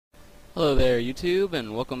Hello there YouTube,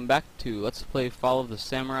 and welcome back to Let's Play Fall of the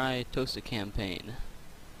Samurai Tosa campaign.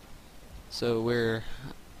 So we're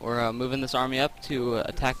moving this army up to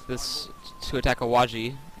attack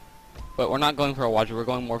Awajii, but we're not going for Awajii. We're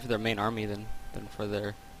going more for their main army than for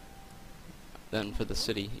the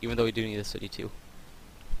city. Even though we do need the city too,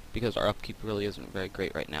 because our upkeep really isn't very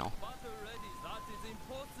great right now.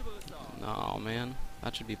 Oh man,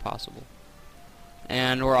 that should be possible.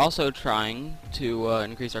 And we're also trying to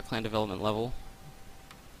increase our clan development level.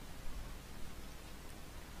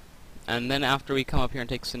 And then after we come up here and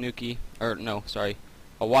take Awajii,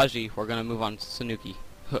 we're going to move on to Sanuki.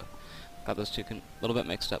 Got those two a little bit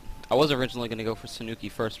mixed up. I was originally going to go for Sanuki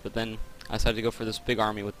first, but then I decided to go for this big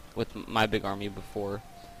army with my big army before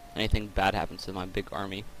anything bad happens to my big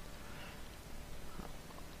army.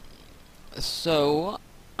 So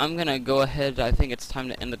I'm gonna go ahead. I think it's time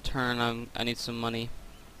to end the turn. I need some money.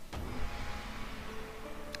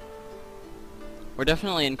 We're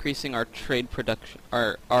definitely increasing our trade production,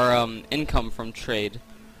 our income from trade.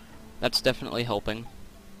 That's definitely helping.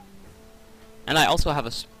 And I also have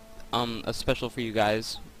a special for you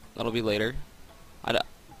guys. That'll be later.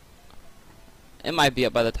 It might be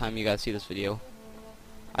up by the time you guys see this video.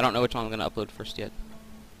 I don't know which one I'm gonna upload first yet.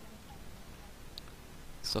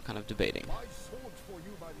 Still kind of debating.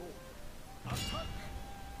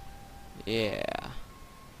 Yeah.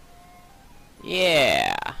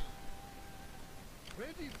 Yeah.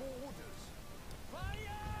 Ready for orders.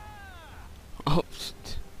 Oh,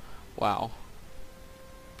 wow.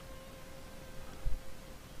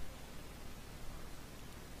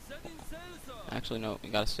 Actually, no, we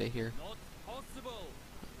gotta stay here.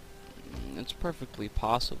 It's perfectly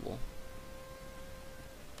possible.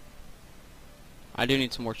 I do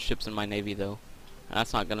need some more ships in my navy, though. And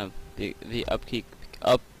that's not gonna be the upkeep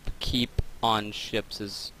on ships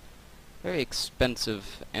is very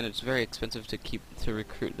expensive, and it's very expensive to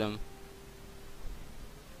recruit them.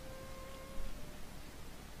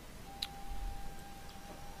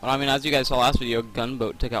 But I mean, as you guys saw last video, a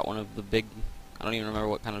gunboat took out one of the big, I don't even remember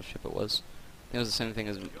what kind of ship it was. I think it was the same thing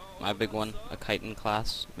as my big one, a chitin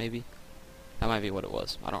class, maybe. That might be what it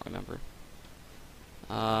was. I don't remember.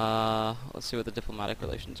 Let's see what the diplomatic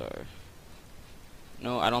relations are.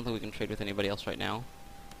 No, I don't think we can trade with anybody else right now.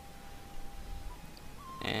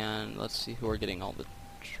 And let's see who we're getting who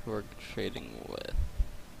we're trading with.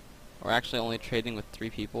 We're actually only trading with 3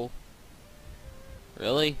 people.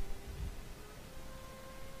 Really?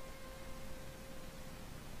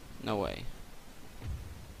 No way.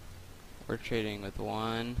 We're trading with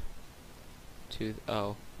 1, 2.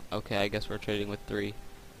 Oh, okay. I guess we're trading with 3.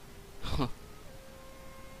 What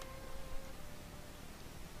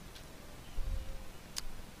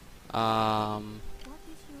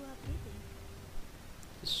is your bidding?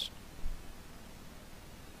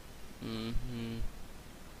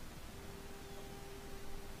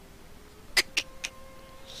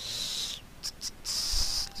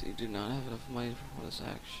 You do not have enough money for this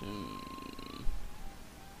action.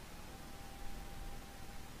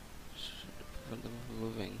 Should prevent them from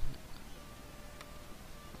moving.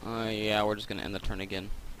 Yeah, we're just gonna end the turn again.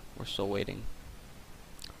 We're still waiting.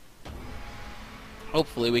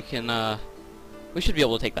 Hopefully we can, we should be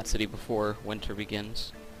able to take that city before winter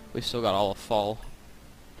begins. We've still got all of fall.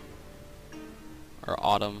 Or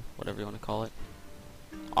autumn, whatever you want to call it.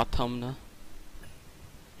 Autumna.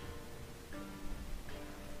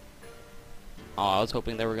 Oh, I was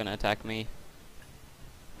hoping they were gonna attack me.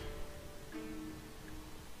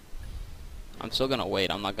 I'm still gonna wait.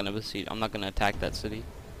 I'm not gonna besiege. I'm not gonna attack that city.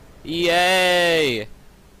 Yay!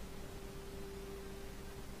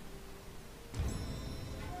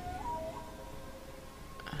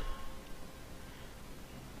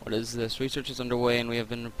 What is this? Research is underway, and we have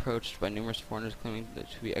been approached by numerous foreigners claiming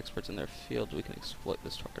to be experts in their field. We can exploit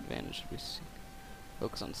this to our advantage should we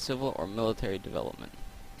focus on civil or military development.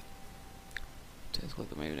 Tasks like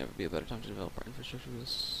there may never be a better time to develop our infrastructure.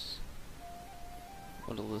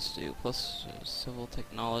 What will this do? Plus civil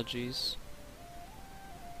technologies.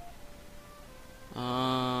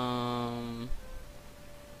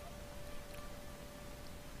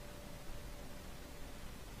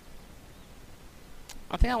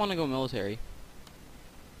 I think I want to go military.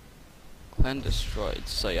 Clan destroyed.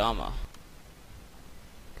 Sayama.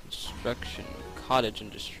 Construction. Cottage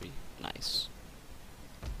industry. Nice.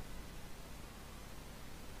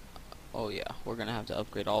 Oh yeah, we're gonna have to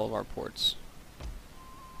upgrade all of our ports.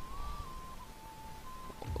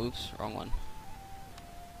 Oops, wrong one.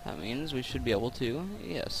 That means we should be able to,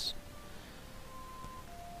 yes.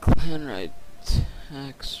 Clan right,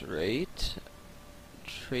 tax rate,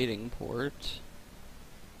 trading port.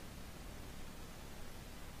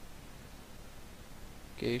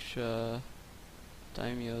 Geisha,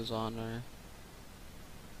 Daimyo's honor.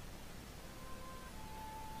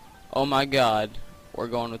 Oh my god, we're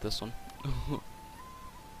going with this one.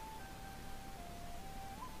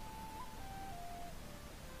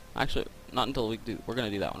 Actually, not until we're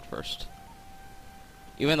gonna do that one first.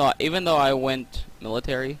 Even though I went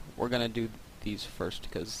military, we're gonna do these first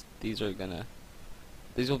because these will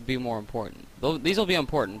be more important. These will be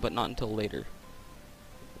important, but not until later.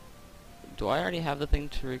 Do I already have the thing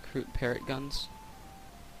to recruit parrot guns?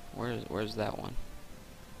 Where's that one?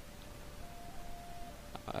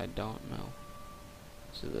 I don't know.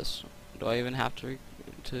 So this, do I even have to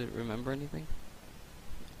remember anything?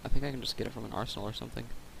 I think I can just get it from an arsenal or something.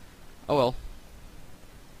 Oh well.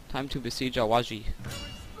 Time to besiege Awajii.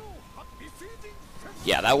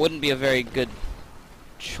 Yeah, that wouldn't be a very good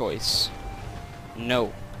choice.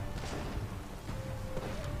 No.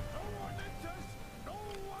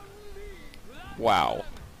 Wow.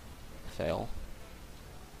 Fail.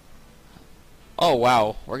 Oh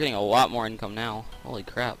wow, we're getting a lot more income now. Holy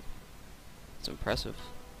crap. It's impressive.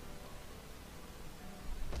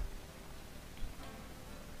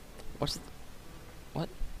 What?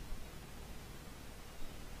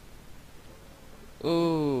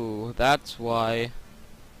 Ooh, that's why.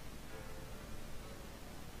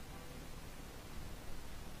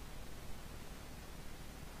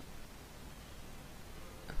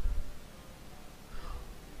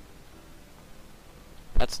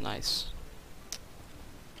 That's nice.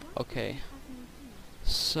 Okay.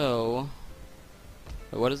 So,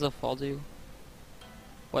 wait, what does the fall do?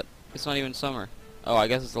 What? It's not even summer. Oh, I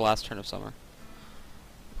guess it's the last turn of summer.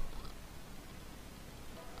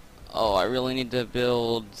 Oh, I really need to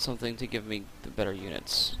build something to give me the better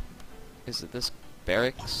units. Is it this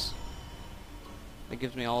barracks that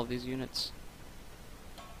gives me all of these units?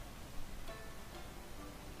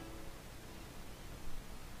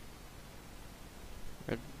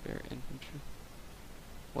 Red Bear Infantry.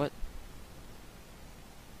 What?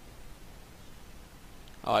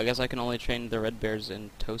 Oh, I guess I can only train the Red Bears in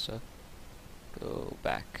Tosa. Go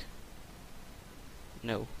back.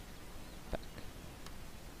 No. Back.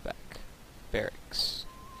 Back. Barracks.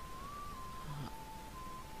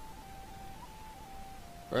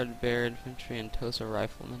 Red Bear Infantry and Tosa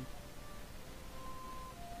Riflemen.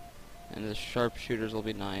 And the sharpshooters will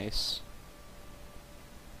be nice.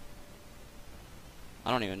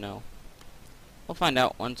 I don't even know. We'll find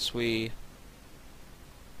out once we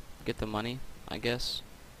get the money, I guess.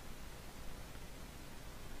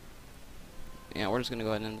 Yeah, we're just gonna go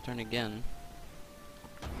ahead and end the turn again.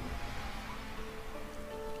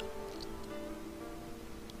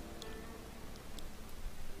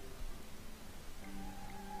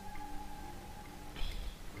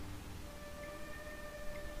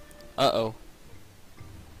 Uh-oh.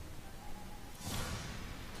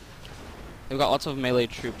 They've got lots of melee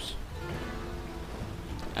troops.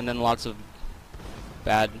 And then lots of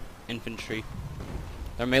bad infantry.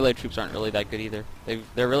 Their melee troops aren't really that good either.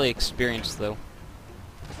 They're really experienced though.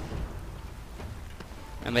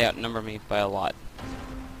 And they outnumber me by a lot.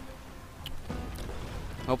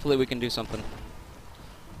 Hopefully we can do something.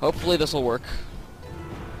 Hopefully this will work.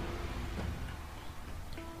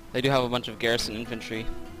 They do have a bunch of garrison infantry.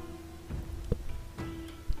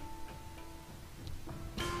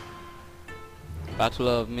 Battle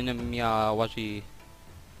of Awajii.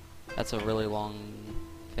 That's a really long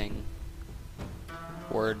thing.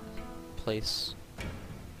 Word. Place.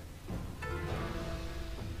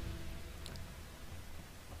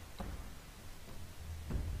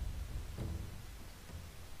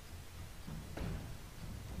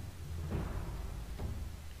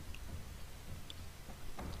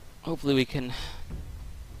 Hopefully we can.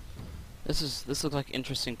 This looks like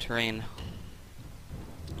interesting terrain.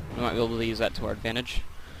 We might be able to use that to our advantage.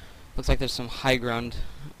 Looks like there's some high ground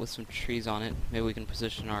with some trees on it. Maybe we can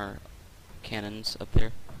position our cannons up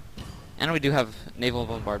there. And we do have naval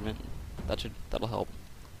bombardment. That'll help.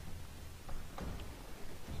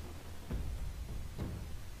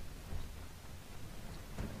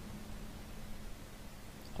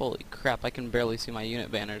 Holy crap, I can barely see my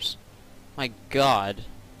unit banners. My god.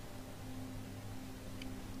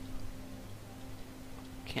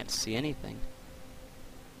 Can't see anything.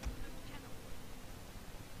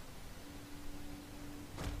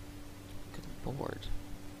 Good lord.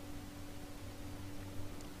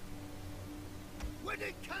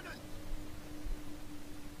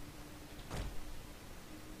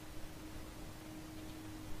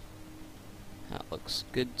 That looks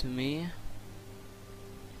good to me.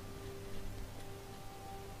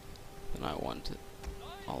 Then I want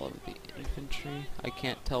all of the infantry. I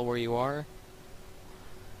can't tell where you are.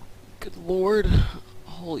 Good lord.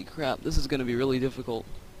 Holy crap, this is gonna be really difficult.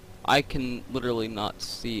 I can literally not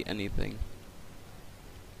see anything.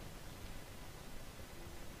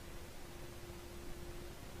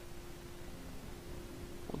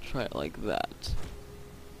 We'll try it like that.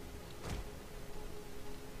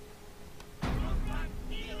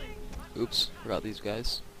 Oops, forgot these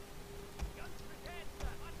guys.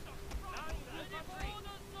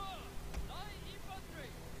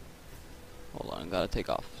 Hold on, gotta take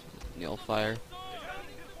off Neil Fire.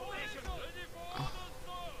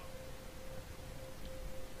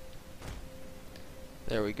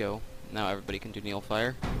 There we go. Now everybody can do Neil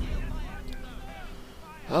Fire.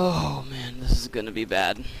 Oh man, this is gonna be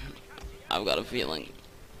bad. I've got a feeling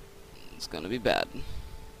it's gonna be bad.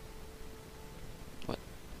 What?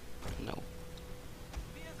 No.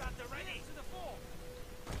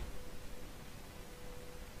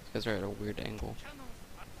 These guys are at a weird angle.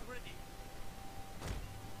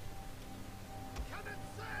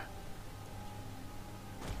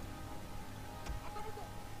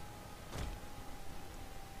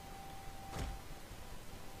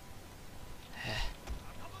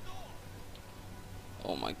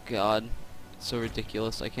 Oh my god, it's so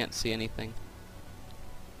ridiculous, I can't see anything.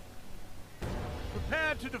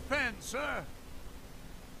 Prepare to defend, sir.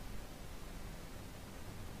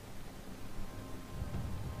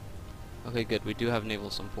 Okay, good, we do have naval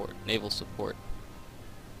support.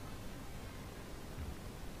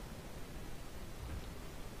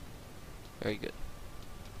 Very good.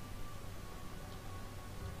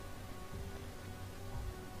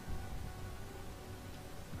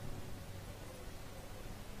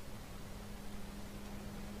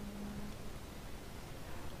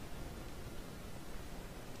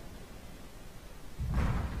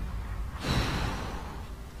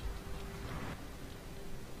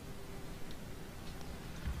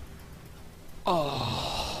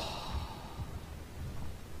 Oh.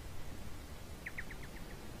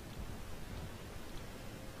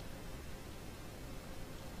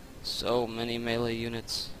 So many melee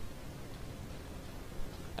units.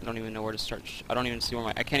 I don't even know where to start. I don't even see where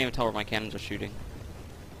I can't even tell where my cannons are shooting.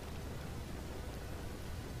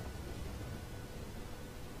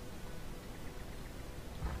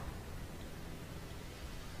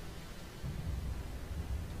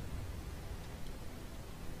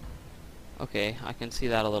 Okay, I can see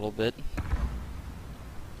that a little bit.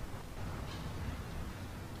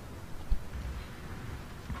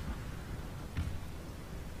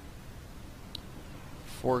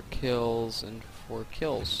 Four kills and 4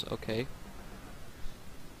 kills, okay.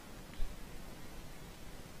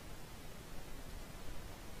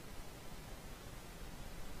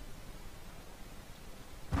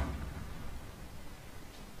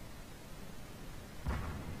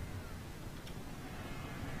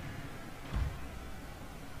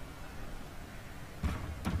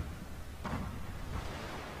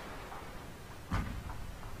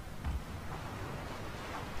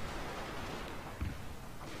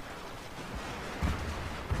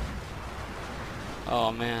 Oh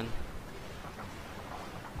man,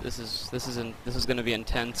 this is gonna be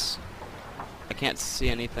intense. I can't see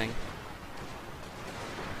anything.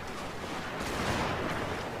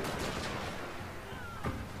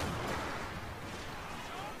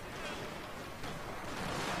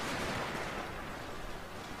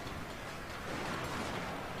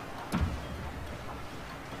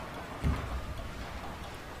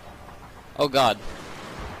 Oh god.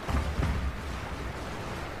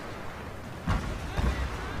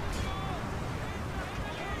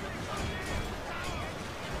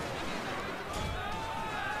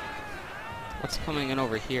 What's coming in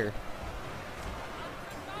over here?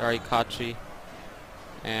 Arikachi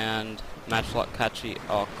and Matchlock Kachi.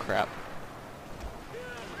 Oh crap.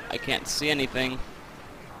 I can't see anything.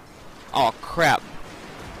 Oh crap.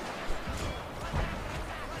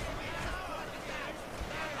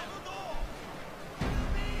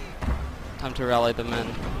 Time to rally the men.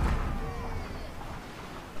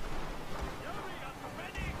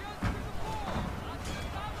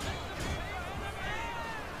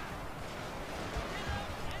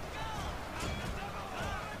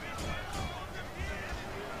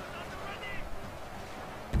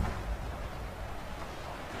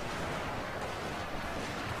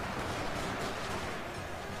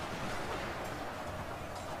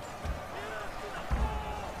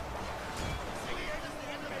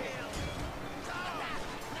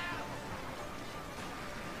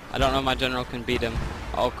 I don't know if my general can beat him.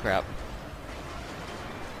 Oh crap.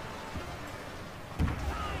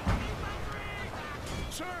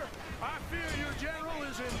 Sir, I fear your general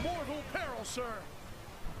is in mortal peril, sir.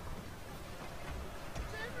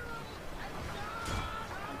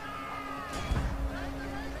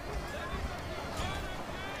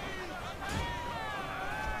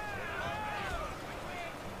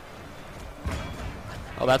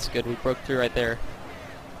 Oh, that's good. We broke through right there.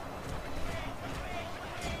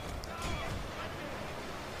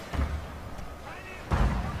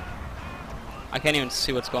 I can't even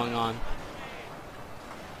see what's going on.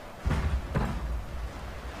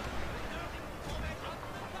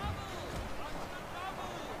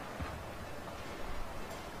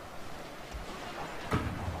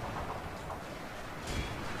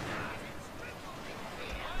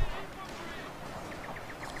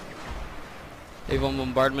 Naval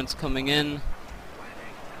bombardment's coming in.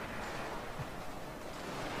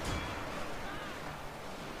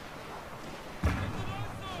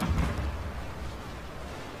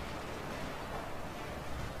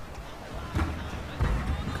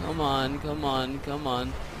 Come on, come on, come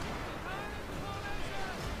on.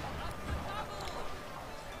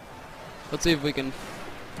 Let's see if we can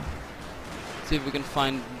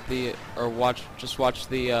find the, or just watch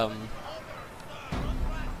the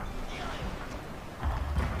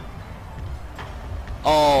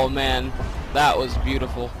oh man, that was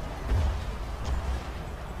beautiful.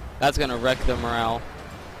 That's gonna wreck the morale.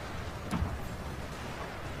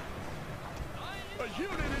 A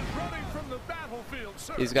unit is running from the battlefield,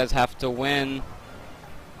 sir. These guys have to win.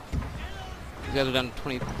 These guys are down to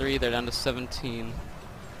 23, they're down to 17.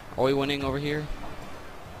 Are we winning over here?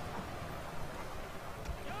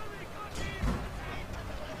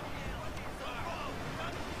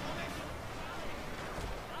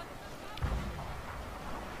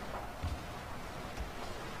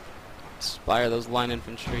 Fire those line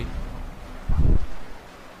infantry.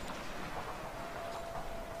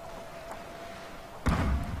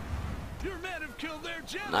 Your men have killed their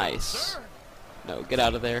general, Nice. sir. No, get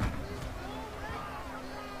out of there.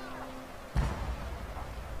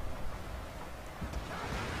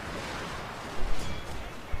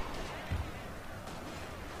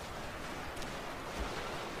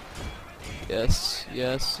 Yes,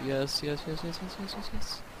 yes, yes, yes, yes, yes, yes, yes, yes,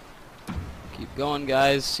 yes. Keep going,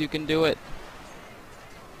 guys. You can do it.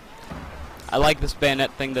 I like this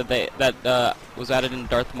bayonet thing that was added in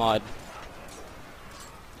Darth Mod.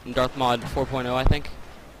 In Darth Mod 4.0, I think.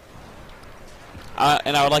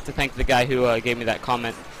 And I would like to thank the guy who gave me that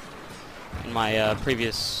comment in my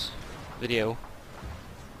previous video.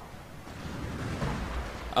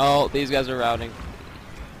 Oh, these guys are routing.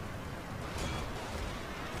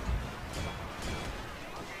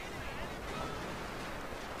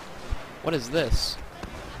 What is this?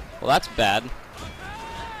 Well, that's bad.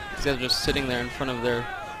 These guys are just sitting there in front of their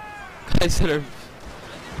guys that are...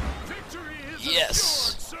 Victory is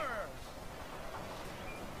Yes! assured, sir.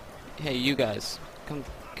 Hey, you guys. Come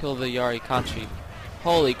kill the Yarikachi.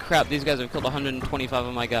 Holy crap, these guys have killed 125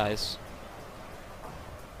 of my guys.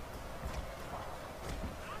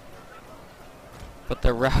 But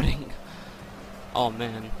they're routing. Oh,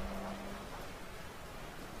 man.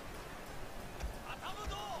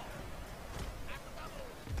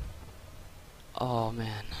 Oh,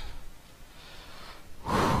 man.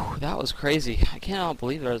 Whew, that was crazy. I cannot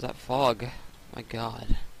believe there was that fog. My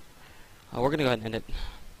god. We're gonna go ahead and end it.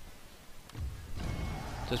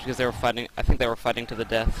 Just because they were fighting, I think they were fighting to the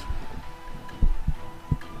death.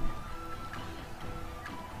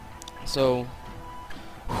 So,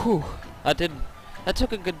 whew, that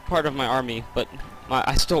took a good part of my army, but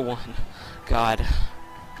I still won. God.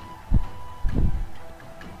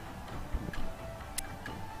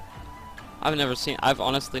 I've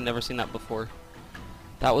honestly never seen that before.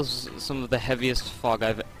 That was some of the heaviest fog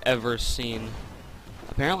I've ever seen.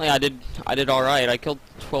 Apparently I did alright. I killed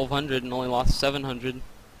 1,200 and only lost 700.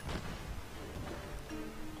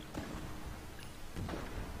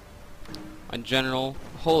 My general,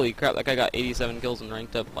 holy crap, that guy got 87 kills and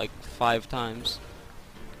ranked up like 5 times.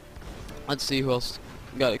 Let's see who else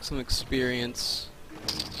got some experience.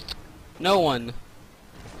 No one.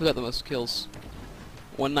 Who got the most kills?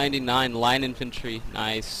 199 line infantry,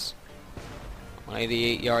 nice.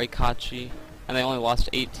 188 Yarikachi, and they only lost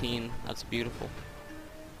 18. That's beautiful.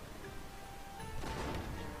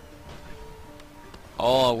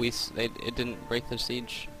 Oh, it didn't break their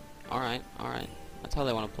siege. All right, that's how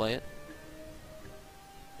they want to play it.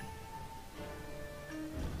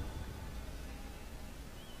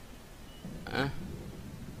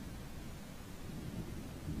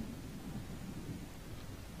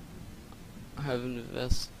 I have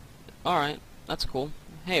invest. All right, that's cool.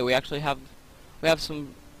 Hey, we actually have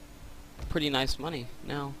some pretty nice money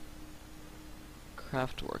now.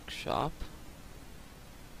 Craft workshop.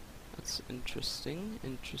 That's interesting.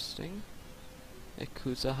 Interesting.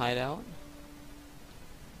 Yakuza hideout.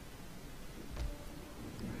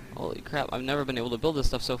 Holy crap! I've never been able to build this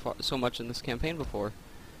stuff so much in this campaign before.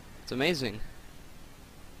 It's amazing.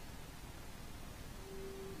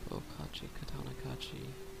 Kachi, Katana Kachi.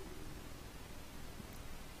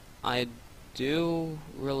 I do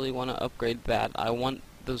really want to upgrade that. I want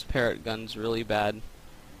those parrot guns really bad.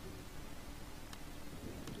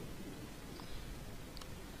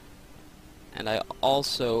 And I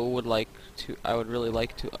also would like to, I would really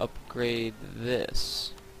like to upgrade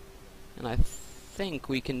this. And I think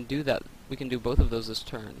we can do that. We can do both of those this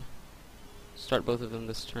turn. Start both of them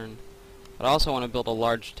this turn. But I also want to build a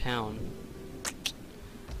large town.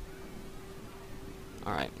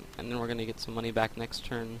 Alright, and then we're going to get some money back next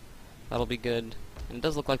turn. That'll be good. And it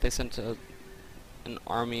does look like they sent an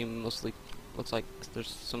army, mostly looks like there's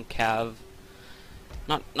some cav.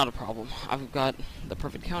 Not a problem. I've got the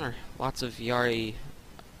perfect counter. Lots of Yari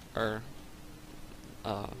or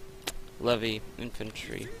Levy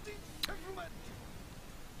infantry.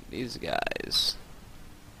 These guys.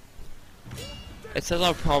 It says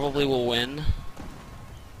I probably will win,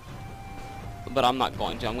 but I'm not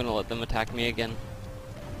going to. I'm going to let them attack me again.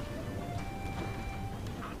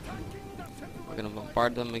 We're going to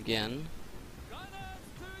bombard them again.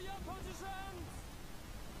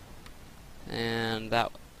 And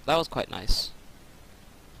that was quite nice.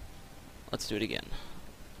 Let's do it again.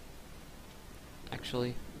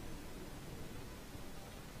 Actually,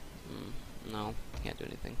 no, can't do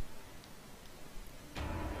anything.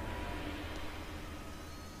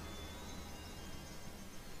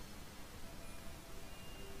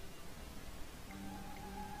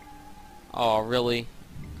 Oh, really?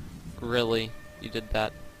 Really? You did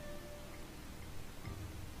that?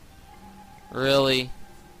 Really?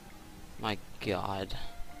 My god.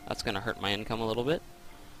 That's gonna hurt my income a little bit.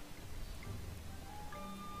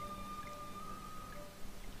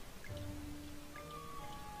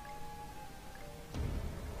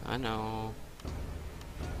 I know.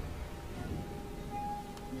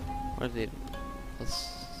 What are they? Let's...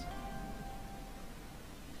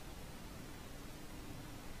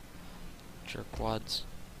 Jerkwads.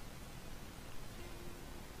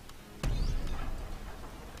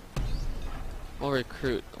 We'll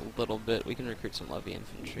recruit a little bit. We can recruit some Levy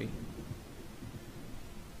infantry.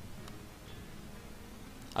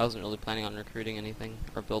 I wasn't really planning on recruiting anything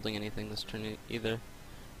or building anything this turn either.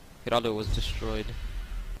 Hirado was destroyed.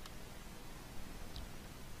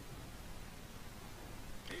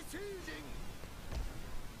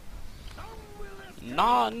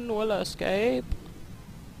 None will escape.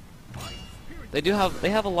 They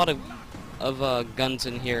have a lot of guns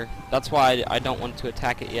in here. That's why I don't want to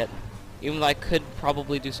attack it yet. Even though I could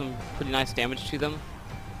probably do some pretty nice damage to them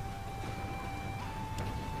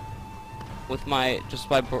with my, just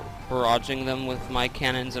by barraging them with my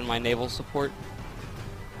cannons and my naval support.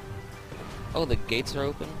 Oh, the gates are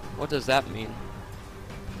open? What does that mean?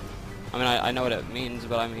 I mean, I know what it means,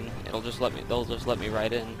 but I mean, they'll just let me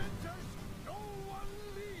right in.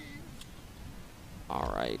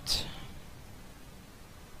 Alright.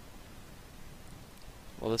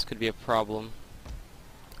 Well, this could be a problem.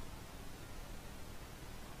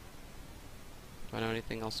 Do I know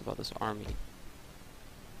anything else about this army?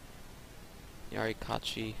 Yari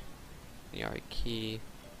Kachi, Yari Ki.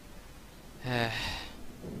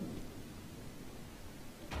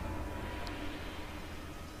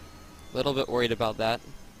 Little bit worried about that.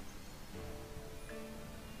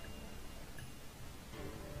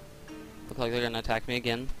 Look like they're gonna attack me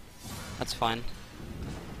again. That's fine.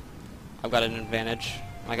 I've got an advantage.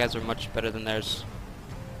 My guys are much better than theirs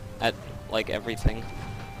at like everything.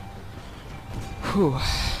 Whew.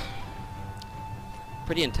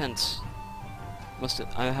 Pretty intense.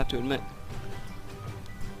 I have to admit.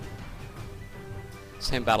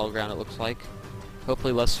 Same battleground it looks like.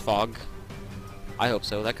 Hopefully less fog. I hope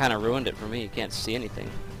so. That kind of ruined it for me. You can't see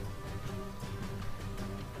anything.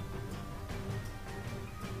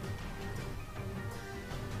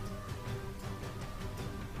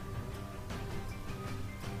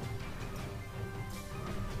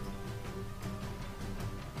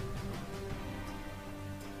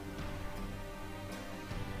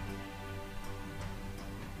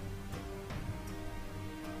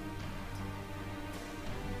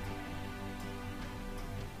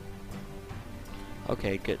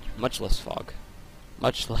 Okay, good. Much less fog.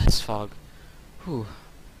 Much less fog. Whew.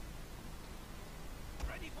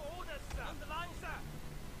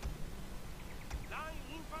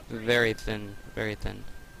 Very thin. Very thin.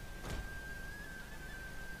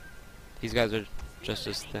 These guys are just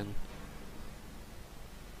as thin.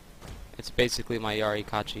 It's basically my Yari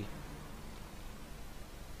Kachi.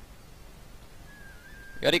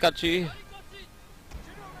 Yari Kachi!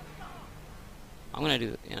 I'm gonna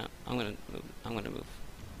do, you know, I'm gonna move.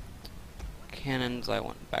 Cannons, I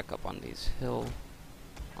want back up on these hill.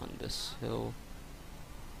 On this hill.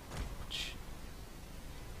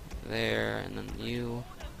 there, and then you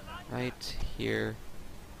right here,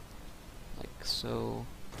 like so.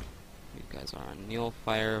 You guys are on Neil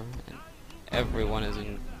fire, and everyone is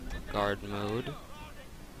in guard mode.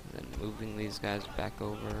 And then moving these guys back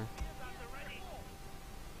over,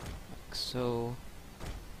 like so.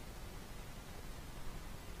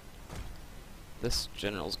 This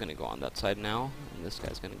general's gonna go on that side now, and this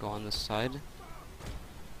guy's gonna go on this side.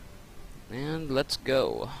 And let's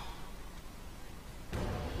go.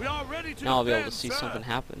 We are ready to Now I'll be able to defend, see sir. something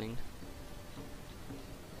happening.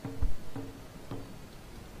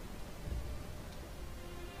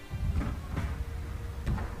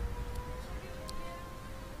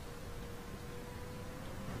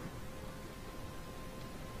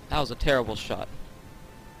 That was a terrible shot.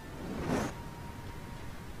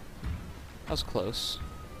 That was close.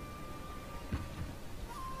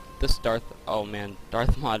 This Darth, oh man,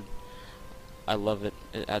 Darth mod, I love it.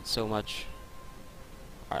 It adds so much.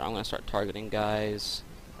 Alright, I'm gonna start targeting guys.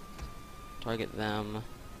 Target them.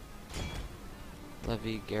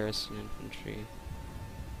 Levy, garrison, infantry.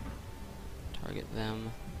 Target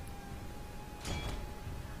them.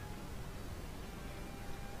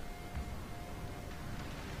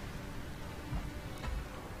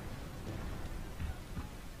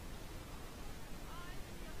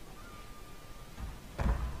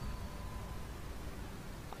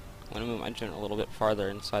 I'm gonna move my general a little bit farther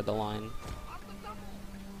inside the line.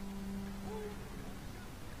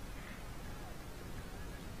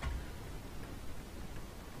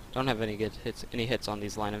 Don't have any good hits, any hits on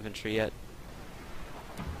these line infantry yet.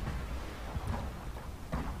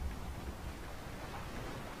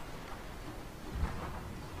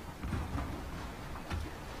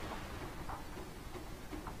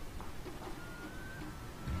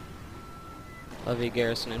 Levy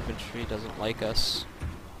garrison infantry doesn't like us.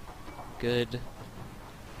 Good.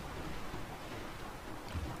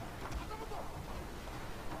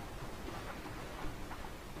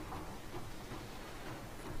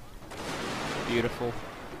 Beautiful.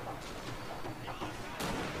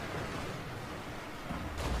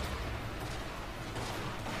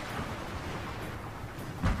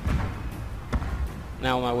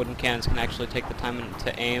 Now my wooden cannons can actually take the time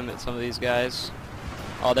to aim at some of these guys.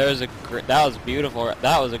 Oh, there's a that was beautiful.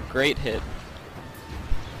 That was a great hit.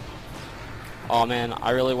 Oh man,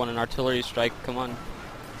 I really want an artillery strike. Come on.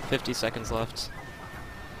 50 seconds left.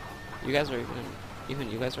 You guys are even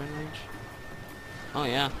you guys are in range? Oh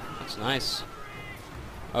yeah, that's nice.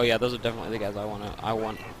 Oh yeah, those are definitely the guys I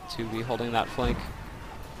want to be holding that flank.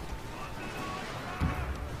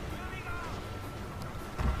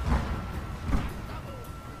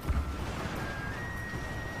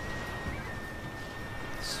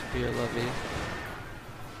 Spear levy.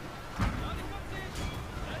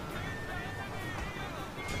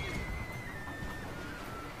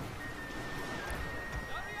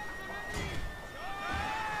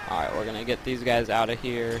 Alright, we're gonna get these guys out of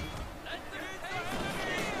here.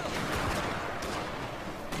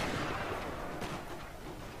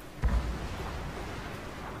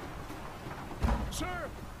 Sir,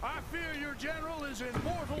 I fear your general is in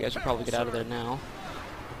mortal You guys should probably get peril, out of there sir. now.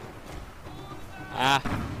 Ah!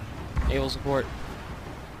 Naval support.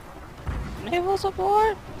 Naval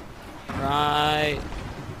support! Right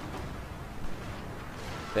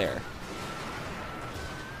there.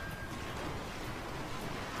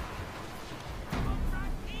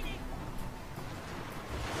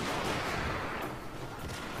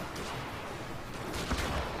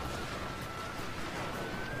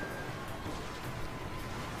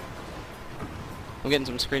 I'm getting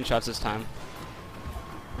some screenshots this time.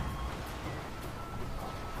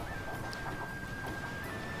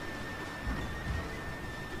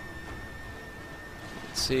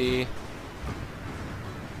 Let's see.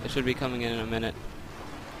 It should be coming in a minute.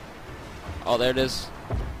 Oh, there it is.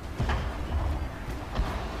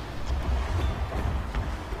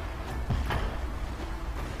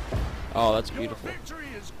 Oh, that's beautiful. Your victory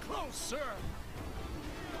is close, sir.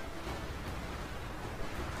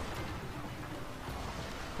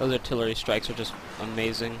 Those artillery strikes are just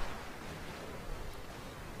amazing.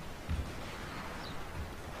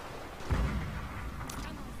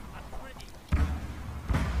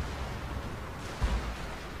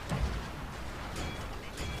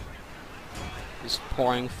 Just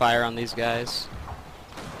pouring fire on these guys.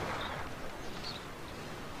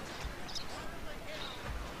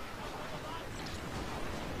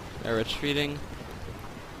 They're retreating.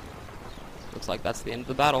 Looks like that's the end of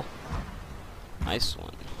the battle. Nice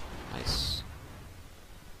one. Nice.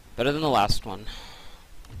 Better than the last one.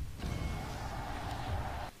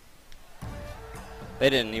 They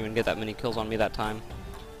didn't even get that many kills on me that time.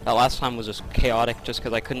 That last time was just chaotic just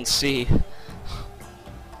because I couldn't see.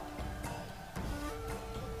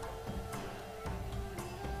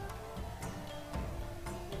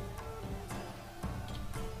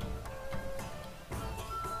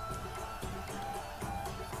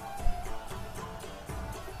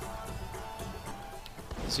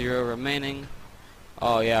 Zero remaining.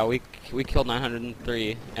 Oh yeah, we killed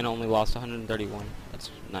 903 and only lost 131. That's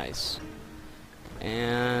nice.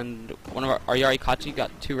 And one of our Yarikachi got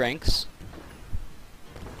 2 ranks.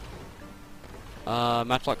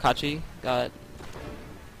 Matchlock Kachi got...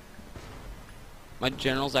 My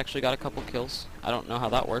generals actually got a couple kills. I don't know how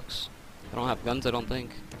that works. I don't have guns, I don't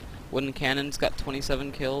think. Wooden Cannons got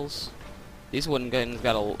 27 kills. These wooden guns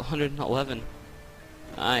got 111.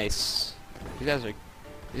 Nice. These guys are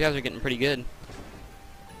getting pretty good.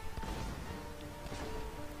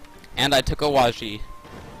 And I took Awajii.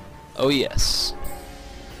 Oh yes.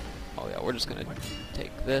 Oh yeah, we're just gonna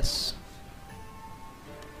take this.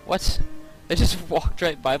 What? They just walked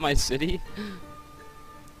right by my city?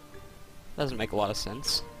 Doesn't make a lot of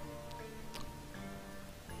sense.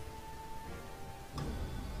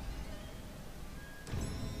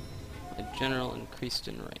 My general increased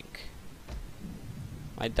in rank.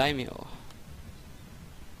 My daimyo.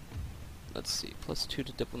 Let's see, +2 to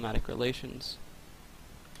diplomatic relations.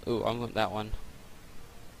 Ooh, I'm with that one.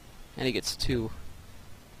 And he gets 2.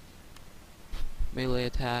 Melee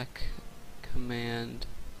attack, command.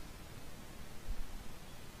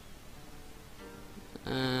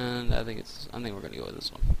 And I think we're gonna go with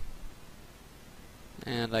this one.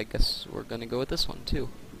 And I guess we're gonna go with this one too.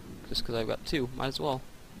 Just because I've got 2, might as well.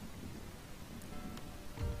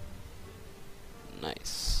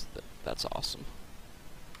 Nice. That's awesome.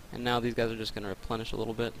 And now these guys are just gonna replenish a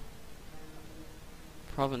little bit.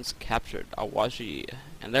 Province captured, Awajii,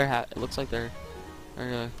 and it looks like they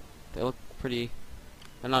look pretty.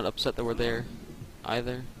 They're not upset that we're there,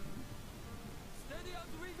 either.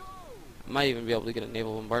 I might even be able to get a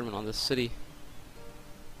naval bombardment on this city.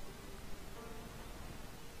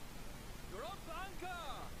 You're off anchor!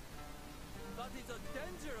 That is a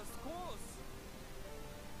dangerous course.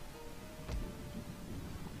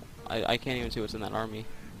 I can't even see what's in that army.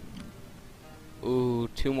 Ooh,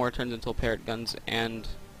 2 more turns until parrot guns and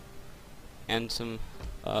some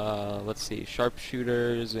let's see,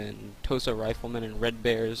 sharpshooters and Tosa riflemen and red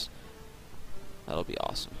bears. That'll be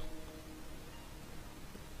awesome.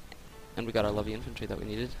 And we got our levy infantry that we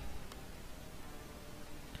needed.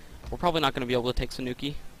 We're probably not going to be able to take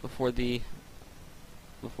Sanuki before the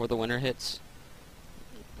winter hits,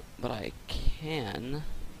 but I can.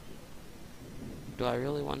 Do I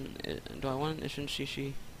really want? Do I want an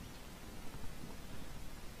Ishinshishi?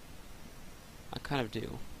 I kind of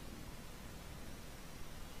do.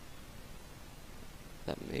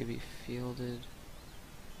 That may be fielded.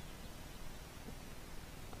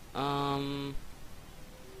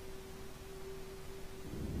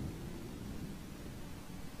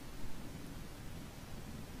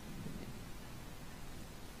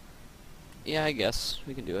 Yeah, I guess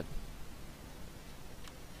we can do it.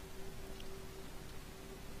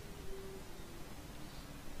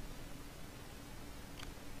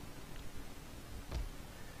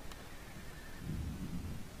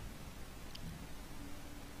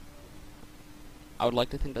 I would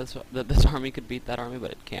like to think that this army could beat that army,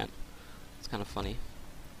 but it can't. It's kind of funny.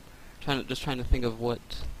 Just trying to think of what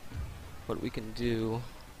we can do.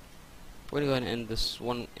 We're gonna go ahead and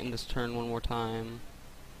end this turn one more time.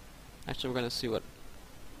 Actually, we're gonna see what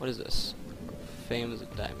is this? Fame as a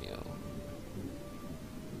daimyo.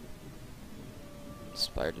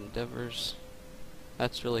 Inspired endeavors.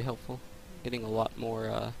 That's really helpful. Getting a lot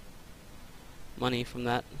more money from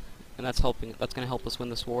that, and that's gonna help us win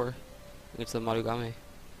this war against the Marugame.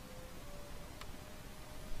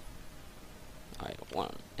 Alright,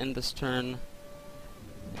 want to end this turn.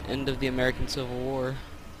 End of the American Civil War.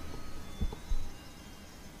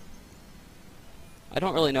 I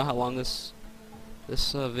don't really know how long this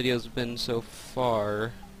video's been so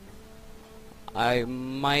far. I'll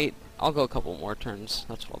go a couple more turns.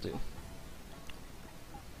 That's what I'll do.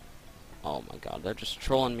 Oh my god, they're just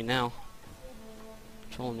trolling me now.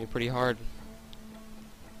 Trolling me pretty hard.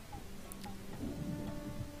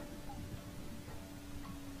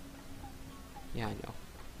 Yeah, I know.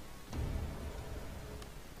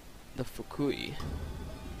 The Fukui.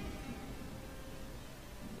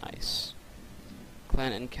 Nice.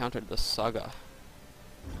 Clan encountered the Saga.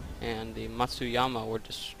 And the Matsuyama were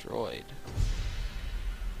destroyed.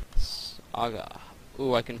 Saga.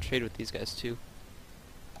 Ooh, I can trade with these guys too.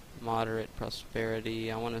 Moderate prosperity.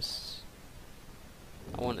 I want to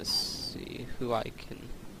see who I can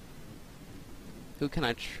Who can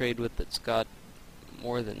I trade with that's got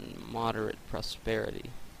more than moderate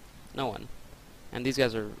prosperity? No one. And these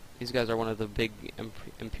guys are one of the big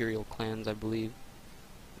imperial clans, I believe.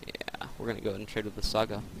 Yeah, we're gonna go ahead and trade with the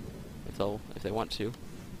Saga if they want to.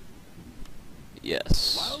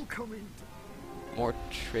 Yes. Welcome into More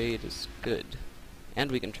trade is good.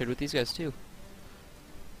 And we can trade with these guys too.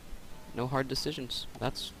 No hard decisions.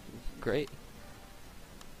 That's great.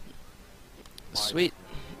 Sweet.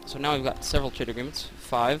 So now we've got several trade agreements.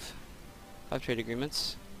 Five trade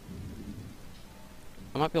agreements.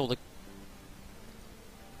 I might be able to...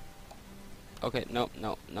 Okay, no,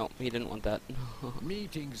 he didn't want that.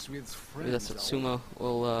 meetings with friends. Maybe that's what Sumo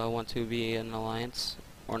will want to be in an alliance,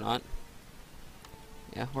 or not.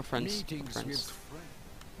 Yeah, we're friends. Meetings We're friends. with friends.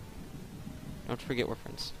 Don't forget we're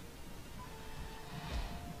friends.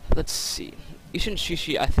 Let's see. Ishin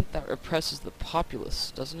Shishi, I think that represses the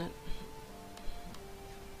populace, doesn't it?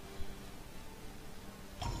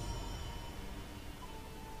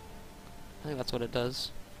 I think that's what it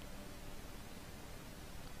does.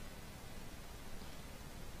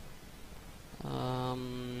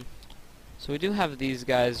 So we do have these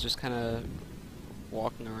guys just kind of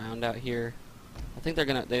walking around out here. I think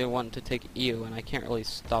they want to take Io, and I can't really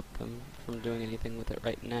stop them from doing anything with it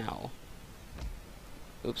right now.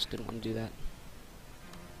 Oops, didn't want to do that.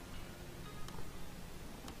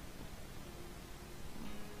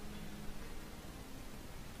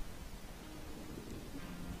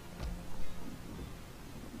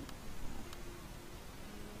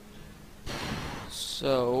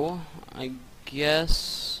 So, I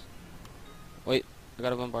guess... Wait, I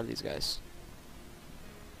gotta bombard these guys.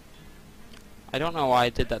 I don't know why I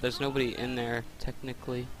did that. There's nobody in there,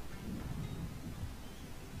 technically.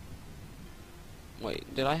 Wait,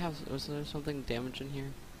 was there something damage in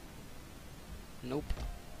here? Nope.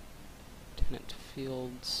 Tenant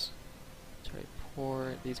fields. Terry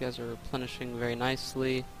port. These guys are replenishing very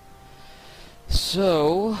nicely.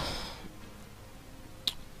 So...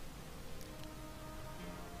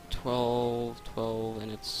 12,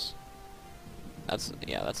 and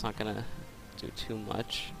that's not gonna do too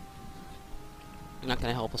much. Not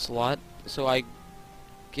gonna help us a lot. So I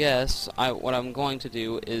guess what I'm going to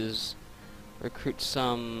do is recruit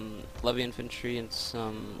some levy infantry and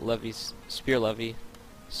some spear levy,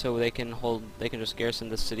 so they can just garrison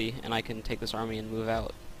this city, and I can take this army and move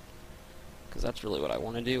out. Because that's really what I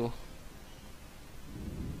want to do.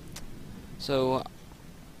 So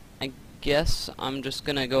I guess I'm just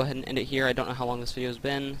gonna go ahead and end it here. I don't know how long this video's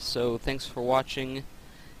been, so thanks for watching,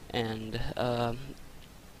 and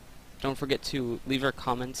don't forget to leave your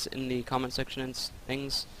comments in the comment section and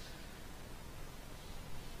things.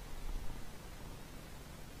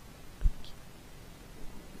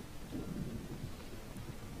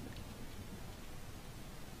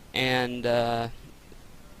 And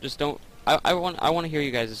just don't. I want to hear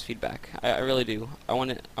you guys' feedback. I really do. I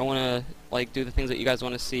want to like do the things that you guys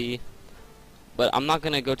want to see, but I'm not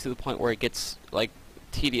gonna go to the point where it gets like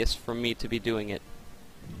tedious for me to be doing it.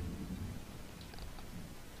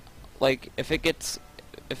 Like if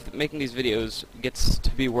making these videos gets to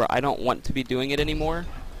be where I don't want to be doing it anymore,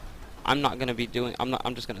 I'm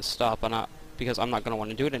just gonna stop. Because I'm not gonna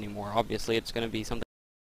want to do it anymore. Obviously, it's gonna be something